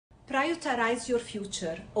Prioritize your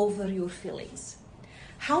future over your feelings.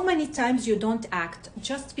 How many times you don't act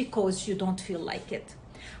just because you don't feel like it?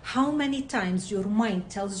 How many times your mind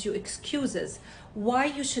tells you excuses why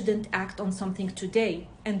you shouldn't act on something today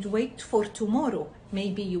and wait for tomorrow,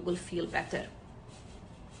 maybe you will feel better.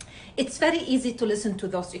 It's very easy to listen to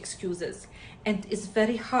those excuses, and it's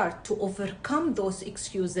very hard to overcome those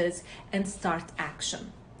excuses and start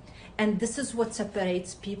action. And this is what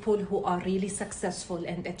separates people who are really successful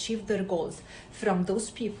and achieve their goals from those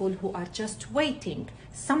people who are just waiting.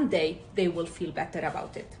 Someday they will feel better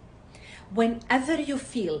about it. Whenever you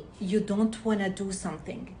feel you don't want to do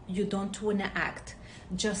something, you don't want to act,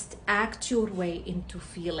 just act your way into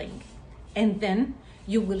feeling. And then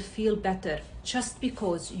you will feel better just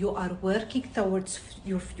because you are working towards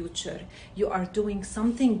your future. You are doing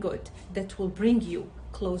something good that will bring you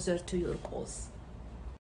closer to your goals.